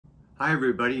Hi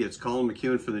everybody, it's Colin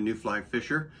McKeown for the New Fly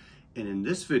Fisher, and in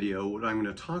this video what I'm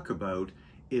going to talk about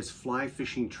is fly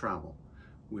fishing travel.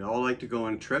 We all like to go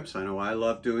on trips. I know I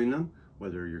love doing them,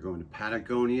 whether you're going to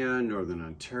Patagonia, Northern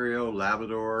Ontario,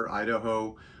 Labrador,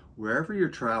 Idaho, wherever you're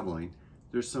traveling.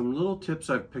 There's some little tips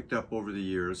I've picked up over the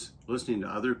years, listening to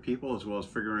other people as well as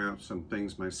figuring out some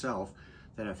things myself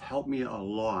that have helped me a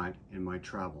lot in my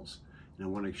travels. And I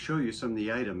want to show you some of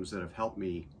the items that have helped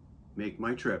me make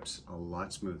my trips a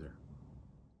lot smoother.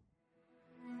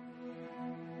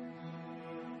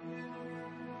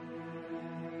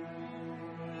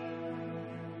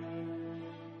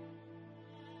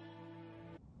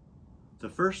 The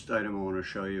first item I want to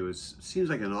show you seems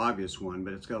like an obvious one,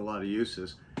 but it's got a lot of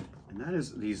uses, and that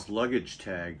is these luggage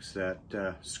tags that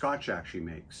Scotch actually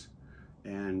makes.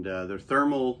 And they're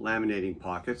thermal laminating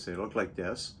pockets. They look like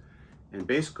this, and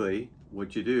basically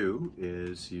what you do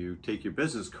is you take your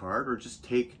business card, or just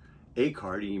take a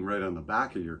card, you can write on the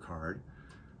back of your card,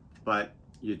 but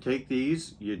you take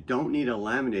these. You don't need a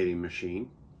laminating machine.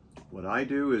 What I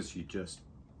do is you just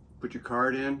put your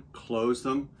card in, close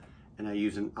them, and I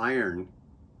use an iron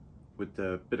with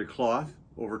the bit of cloth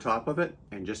over top of it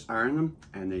and just iron them,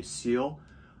 and they seal.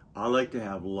 I like to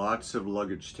have lots of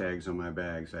luggage tags on my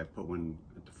bags. I put one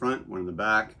at the front, one in the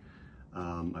back.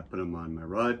 I put them on my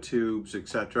rod tubes,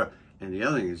 etc. And the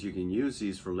other thing is you can use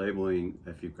these for labeling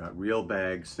if you've got real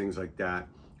bags, things like that.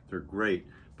 They're great,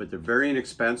 but they're very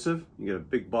inexpensive. You get a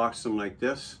big box of them like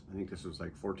this. I think this was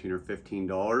like $14 or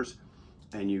 $15.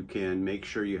 And you can make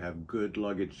sure you have good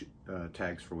luggage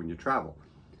tags for when you travel.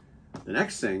 The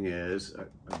next thing is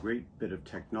a great bit of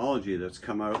technology that's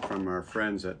come out from our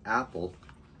friends at Apple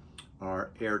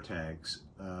are air tags.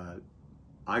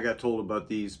 I got told about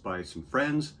these by some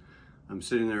friends. I'm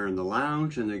sitting there in the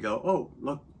lounge and they go, "Oh,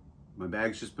 look, my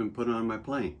bag's just been put on my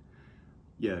plane."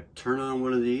 You turn on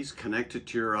one of these, connect it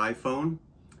to your iPhone,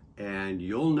 and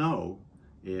you'll know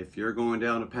if you're going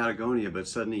down to Patagonia, but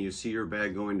suddenly you see your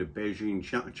bag going to Beijing,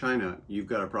 China, you've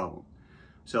got a problem.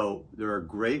 So they're a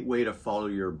great way to follow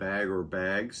your bag or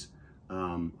bags.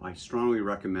 I strongly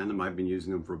recommend them. I've been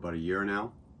using them for about a year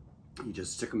now. You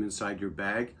just stick them inside your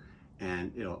bag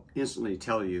and it'll instantly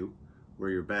tell you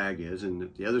where your bag is.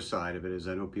 And the other side of it is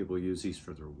I know people use these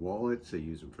for their wallets, they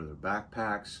use them for their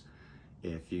backpacks.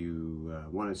 If you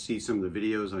want to see some of the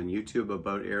videos on YouTube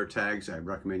about air tags, I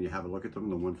recommend you have a look at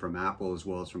them, the one from Apple as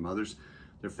well as from others.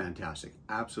 They're fantastic,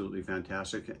 absolutely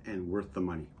fantastic, and worth the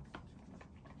money.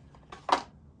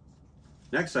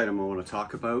 Next item I want to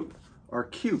talk about are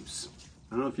cubes.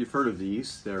 I don't know if you've heard of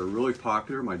these. They're really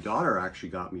popular. My daughter actually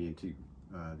got me into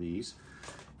these.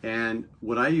 And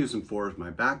what I use them for is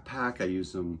my backpack. I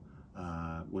use them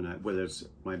whether it's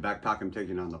my backpack I'm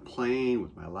taking on the plane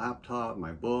with my laptop,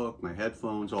 my book, my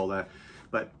headphones, all that.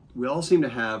 But we all seem to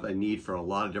have a need for a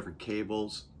lot of different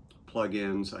cables,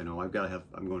 plugins. I know I'm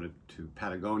going to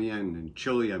Patagonia, and in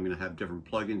Chile I'm going to have different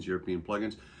plugins, European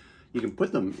plugins. You can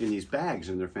put them in these bags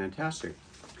and they're fantastic.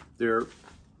 You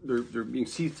can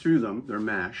see through them, they're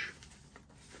mesh.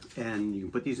 And you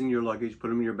can put these in your luggage, put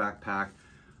them in your backpack.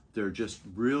 They're just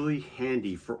really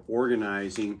handy for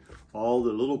organizing all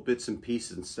the little bits and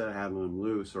pieces. Instead of having them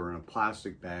loose or in a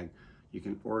plastic bag, you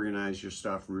can organize your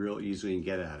stuff real easily and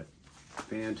get at it.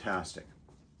 Fantastic.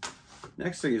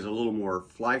 Next thing is a little more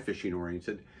fly fishing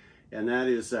oriented, and that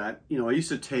is that, I used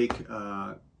to take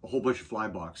a whole bunch of fly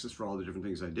boxes for all the different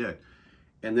things I did.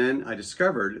 And then I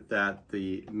discovered that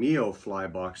the Mio fly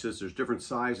boxes, there's different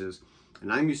sizes,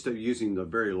 and I'm used to using the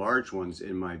very large ones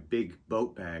in my big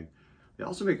boat bag. They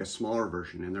also make a smaller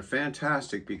version, and they're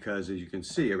fantastic because, as you can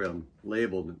see, I've got them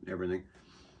labeled and everything.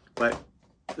 But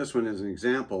this one, as an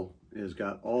example, has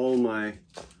got all my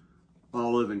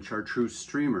olive and chartreuse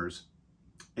streamers,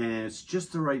 and it's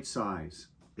just the right size.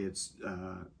 It's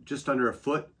just under a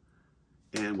foot,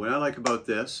 and what I like about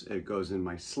this, it goes in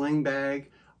my sling bag.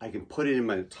 I can put it in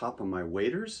my top of my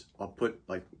waders. I'll put,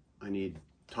 like, I need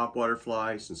topwater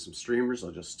flies and some streamers. I'll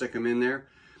just stick them in there.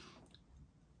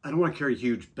 I don't want to carry a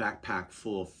huge backpack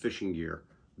full of fishing gear.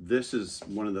 This is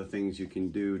one of the things you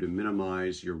can do to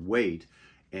minimize your weight.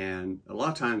 And a lot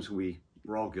of times we're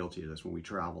all guilty of this when we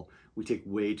travel. We take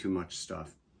way too much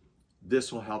stuff.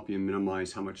 This will help you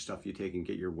minimize how much stuff you take and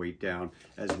get your weight down,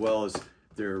 as well as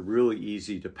they're really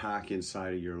easy to pack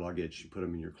inside of your luggage. You put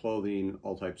them in your clothing,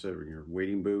 all types of your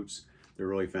wading boots. They're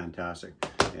really fantastic.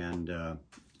 And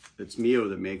it's Mio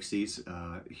that makes these.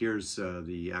 Here's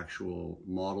the actual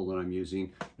model that I'm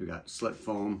using. We've got slit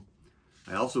foam.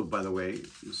 I also, by the way,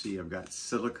 you see I've got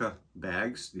silica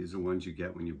bags. These are ones you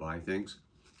get when you buy things.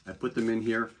 I put them in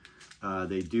here.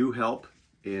 They do help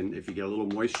And if you get a little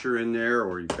moisture in there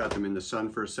or you've got them in the sun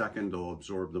for a second, they'll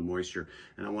absorb the moisture.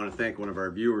 And I want to thank one of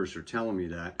our viewers for telling me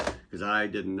that, because I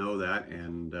didn't know that,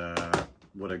 and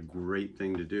what a great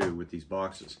thing to do with these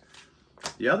boxes.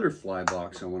 The other fly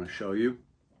box I want to show you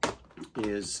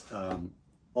is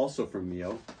also from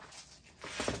Mio.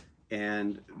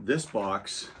 And this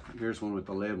box, here's one with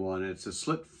the label on it. It's a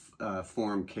slit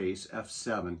form case,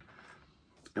 F7.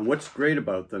 And what's great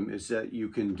about them is that you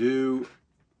can do,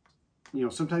 you know,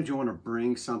 sometimes you want to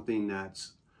bring something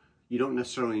that's, you don't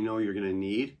necessarily know you're going to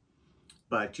need,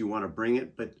 but you want to bring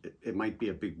it, but it might be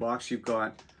a big box you've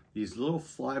got. These little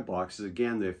fly boxes,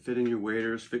 again, they fit in your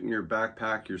waders, fit in your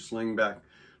backpack, your sling bag.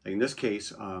 Like in this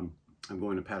case, I'm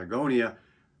going to Patagonia.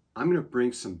 I'm going to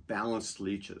bring some balanced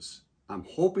leeches. I'm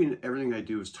hoping everything I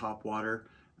do is top water,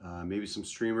 maybe some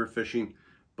streamer fishing,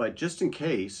 but just in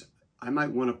case, I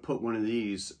might want to put one of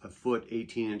these a foot,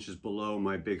 18 inches below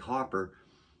my big hopper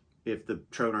if the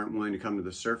trout aren't willing to come to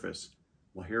the surface.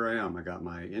 Well, here I am. I got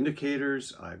my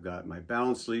indicators, I've got my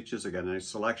balanced leeches, I got a nice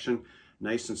selection,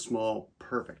 nice and small,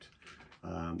 perfect.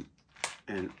 And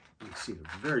you can see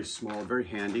they're very small, very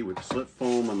handy with slit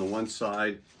foam on the one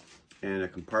side and a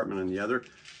compartment on the other.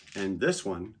 And this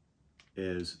one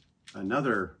is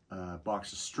another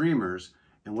box of streamers.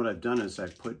 And what I've done is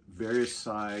I've put various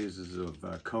sizes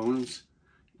of cones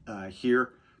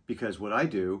here, because what I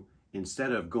do,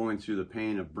 instead of going through the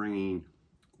pain of bringing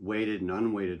weighted and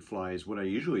unweighted flies, what I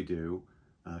usually do,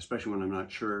 especially when I'm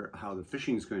not sure how the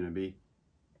fishing is going to be,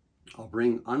 I'll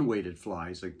bring unweighted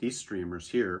flies like these streamers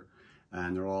here,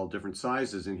 and they're all different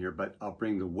sizes in here, but I'll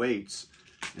bring the weights,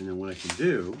 and then what I can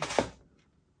do,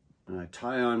 and I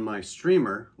tie on my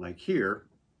streamer like here,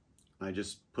 I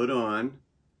just put on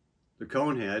the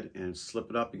cone head and slip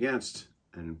it up against,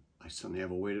 and I suddenly have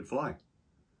a weighted fly.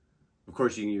 Of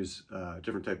course, you can use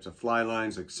different types of fly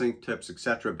lines like sink tips,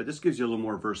 etc. But this gives you a little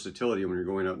more versatility when you're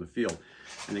going out in the field.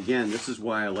 And again, this is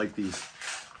why I like these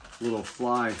little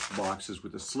fly boxes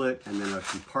with a slit and then a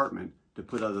compartment to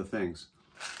put other things.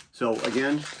 So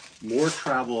again, more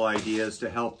travel ideas to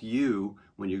help you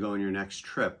when you go on your next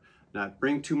trip. Not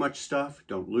bring too much stuff,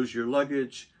 don't lose your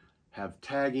luggage, have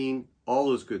tagging, all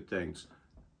those good things.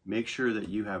 Make sure that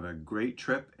you have a great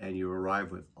trip and you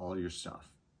arrive with all your stuff.